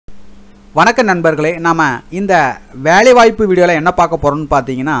வணக்கம் நண்பர்களே, நாம இந்த வேலைவாய்ப்பு வீடியோவில் என்ன பார்க்க போகிறோம்னு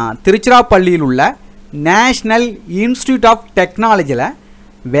பார்த்தீங்கன்னா, திருச்சிராப்பள்ளியில் உள்ள நேஷ்னல் இன்ஸ்டிடியூட் ஆஃப் டெக்னாலஜியில்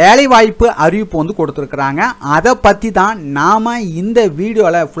வேலைவாய்ப்பு அறிவிப்பு வந்து கொடுத்துருக்குறாங்க. அதை பற்றி தான் நாம் இந்த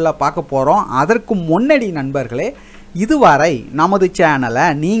வீடியோவில் ஃபுல்லாக பார்க்க போகிறோம். அதற்கு முன்னாடி நண்பர்களே, இதுவரை நமது சேனலை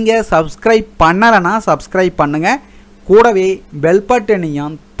நீங்கள் சப்ஸ்கிரைப் பண்ணலைன்னா சப்ஸ்கிரைப் பண்ணுங்கள். கூடவே பெல்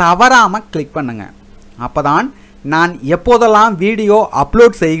பட்டனையும் தவறாமல் கிளிக் பண்ணுங்கள். அப்போ தான் நான் எப்போதெல்லாம் வீடியோ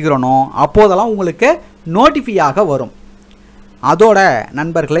அப்லோட் செய்கிறேனோ அப்போதெல்லாம் உங்களுக்கு நோட்டிஃபையாக வரும். அதோட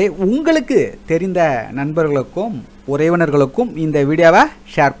நண்பர்களே, உங்களுக்கு தெரிந்த நண்பர்களுக்கும் உறவினர்களுக்கும் இந்த வீடியோவை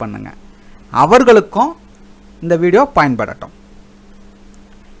ஷேர் பண்ணுங்கள். அவர்களுக்கும் இந்த வீடியோ பயன்படட்டும்.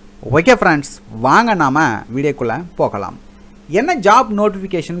 ஓகே ஃப்ரெண்ட்ஸ், வாங்க நாம் வீடியோக்குள்ளே போகலாம். என்ன ஜாப்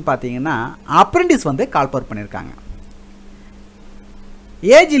நோட்டிஃபிகேஷன் பார்த்தீங்கன்னா, அப்ரெண்டிஸ் வந்து கால்பர் பண்ணியிருக்காங்க.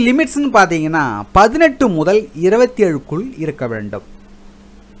 ஏஜ் லிமிட்ஸ்னு பார்த்தீங்கன்னா 18 முதல் 27க்குள் இருக்க வேண்டும்.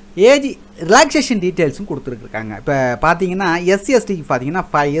 ஏஜ் ரிலாக்ஸேஷன் டீட்டெயில்ஸும் கொடுத்துருக்காங்க. இப்போ பார்த்தீங்கன்னா எஸ்சிஎஸ்டிக்கு பார்த்தீங்கன்னா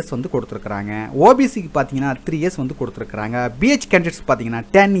 5 இயர்ஸ் வந்து கொடுத்துருக்குறாங்க. ஓபிசிக்கு பார்த்தீங்கன்னா 3 இயர்ஸ் வந்து கொடுத்துருக்குறாங்க. பிஹெச் கேண்டிடேட்ஸ் பார்த்தீங்கன்னா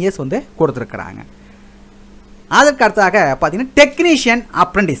 10 இயர்ஸ் வந்து கொடுத்துருக்குறாங்க. அதற்கு அடுத்தாக பார்த்தீங்கன்னா டெக்னீஷியன்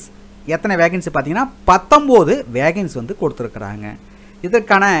அப்ரெண்டிஸ் எத்தனை வேகன்சி பார்த்தீங்கன்னா 19 வேகன்சி வந்து கொடுத்துருக்குறாங்க.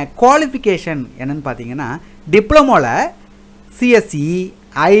 இதற்கான குவாலிஃபிகேஷன் என்னென்னு பார்த்தீங்கன்னா, டிப்ளமோவில் CSC,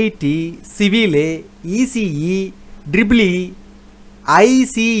 ID, civil, ECE, triple E,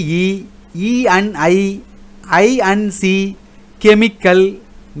 ICE, இஎன்ஐ, INC, chemical,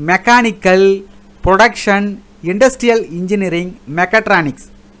 mechanical, production, industrial engineering, mechatronics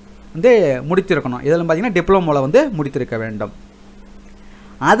வந்து முடித்திருக்கணும். இதில் பார்த்தீங்கன்னா டிப்ளமோவில் வந்து முடித்திருக்க வேண்டும்.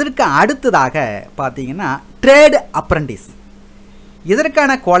 அதற்கு அடுத்ததாக பார்த்தீங்கன்னா ட்ரேட் அப்ரெண்டிஸ்.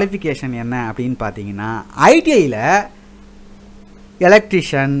 இதற்கான குவாலிஃபிகேஷன் என்ன அப்படின்னு பார்த்தீங்கன்னா, ஐடிஐயில்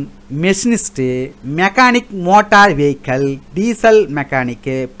electrician, machinist, mechanic motor vehicle, diesel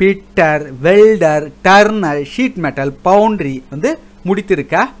mechanic, bitter, welder, turner, sheet metal, boundary வந்து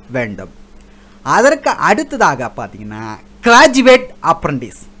முடித்திருக்க வேண்டும். அதற்கு அடுத்ததாக பார்த்தீங்கன்னா கிராஜுவேட்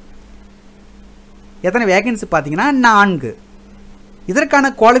அப்ரெண்டிஸ் எத்தனை வேகன்சி பார்த்தீங்கன்னா 4. இதற்கான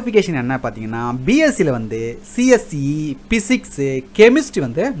குவாலிஃபிகேஷன் என்ன பார்த்தீங்கன்னா, பிஎஸ்சியில் வந்து சிஎஸ்சி, பிசிக்ஸு, கெமிஸ்ட்ரி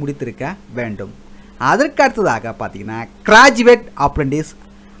வந்து முடித்திருக்க வேண்டும். அதற்கு அடுத்ததாக பார்த்தீங்கன்னா கிராஜுவேட் அப்ரெண்டிஸ்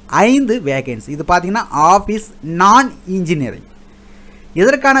 5 வேகன்சி. இது பார்த்தீங்கன்னா ஆஃபீஸ் நான் இன்ஜினியரிங்.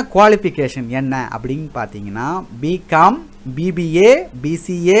 இதற்கான குவாலிஃபிகேஷன் என்ன அப்படின்னு பார்த்தீங்கன்னா, BCom, BBA,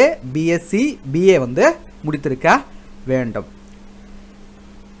 PCA, BSc, BA வந்து முடித்திருக்க வேண்டும்.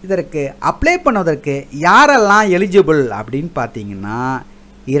 இதற்கு அப்ளை பண்ணுவதற்கு யாரெல்லாம் எலிஜிபிள் அப்படின்னு பார்த்தீங்கன்னா,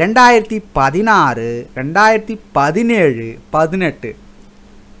 2016, 2017, 18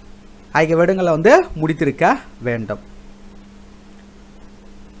 ஆகிய வருடங்களை வந்து முடித்திருக்க வேண்டும்.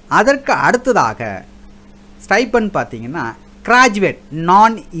 அதற்கு அடுத்ததாக ஸ்டைப்பன் பார்த்தீங்கன்னா, கிராஜுவேட்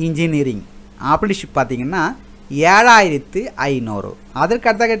நான் இன்ஜினியரிங் அப்ரெண்டிஸ்ஷிப் பார்த்தீங்கன்னா 7500. அதற்கு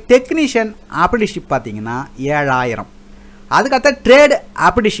அடுத்தாக டெக்னீஷியன் அப்ரெண்டிஸ்ஷிப் பார்த்தீங்கன்னா 7000. அதுக்கடுத்த ட்ரேட்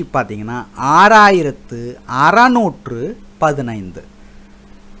அப்ரெண்டிஸ்ஷிப் பார்த்தீங்கன்னா 6615.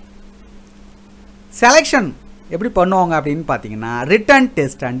 செலெக்ஷன் எப்படி பண்ணுவாங்க அப்படின்னு பார்த்தீங்கன்னா, written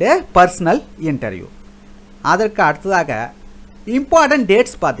test and personal interview. அதற்கு அடுத்ததாக இம்பார்ட்டன்ட்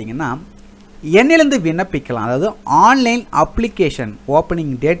டேட்ஸ் பார்த்தீங்கன்னா, என்னிலிருந்து விண்ணப்பிக்கலாம். அதாவது ஆன்லைன் அப்ளிகேஷன்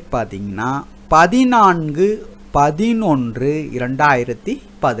ஓப்பனிங் டேட் பார்த்தீங்கன்னா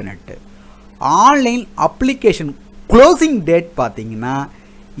 14/11/2018. ஆன்லைன் அப்ளிகேஷன் க்ளோசிங் டேட் பார்த்தீங்கன்னா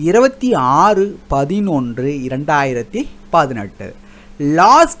 26/11/2018.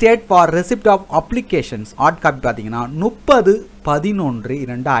 Last date for receipt of applications hard copy பார்த்தீங்கன்னா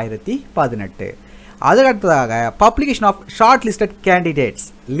 30/11/2018. அதுக்கடுத்ததாக publication of short listed candidates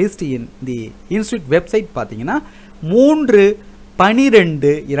list in the institute website பார்த்தீங்கன்னா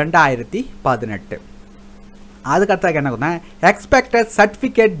 3/12/2018. அதுக்கடுத்தாக என்ன பண்ண, expected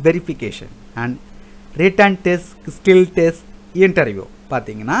certificate verification and written test, skill test, interview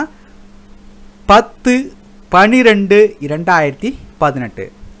பார்த்தீங்கன்னா 10/12/2018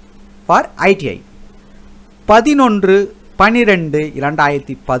 for ITI,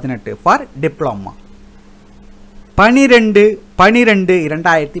 11/12/2018 for diploma,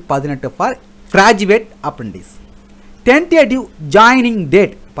 12/12/2018 for graduate apprentice. Tentative joining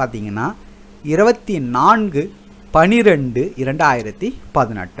date பார்த்தீங்கன்னா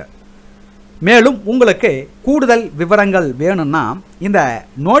 24/12/2018. மேலும் உங்களுக்கு கூடுதல் விவரங்கள் வேணும்னா இந்த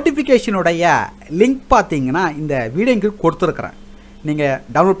நோட்டிஃபிகேஷனுடைய லிங்க் பார்த்தீங்கன்னா இந்த வீடியோக்கு கொடுத்துருக்குறேன். நீங்கள்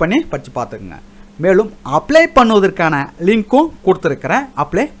டவுன்லோட் பண்ணி படித்து பார்த்துக்குங்க. மேலும் அப்ளை பண்ணுவதற்கான லிங்க்கும் கொடுத்துருக்குறேன்,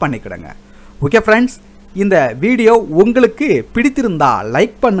 அப்ளை பண்ணிக்கிடுங்க. ஓகே ஃப்ரெண்ட்ஸ், இந்த வீடியோ உங்களுக்கு பிடித்திருந்தால்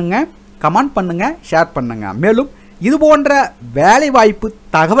லைக் பண்ணுங்கள், கமெண்ட் பண்ணுங்கள், ஷேர் பண்ணுங்கள். மேலும் இது போன்ற வேலைவாய்ப்பு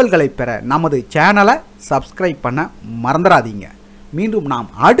தகவல்களை பெற நமது சேனலை சப்ஸ்கிரைப் பண்ண மறந்துடாதீங்க. மீண்டும் நாம்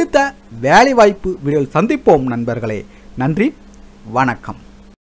அடுத்த வேலைவாய்ப்பு வீடியோவில் சந்திப்போம் நண்பர்களே. நன்றி, வணக்கம்.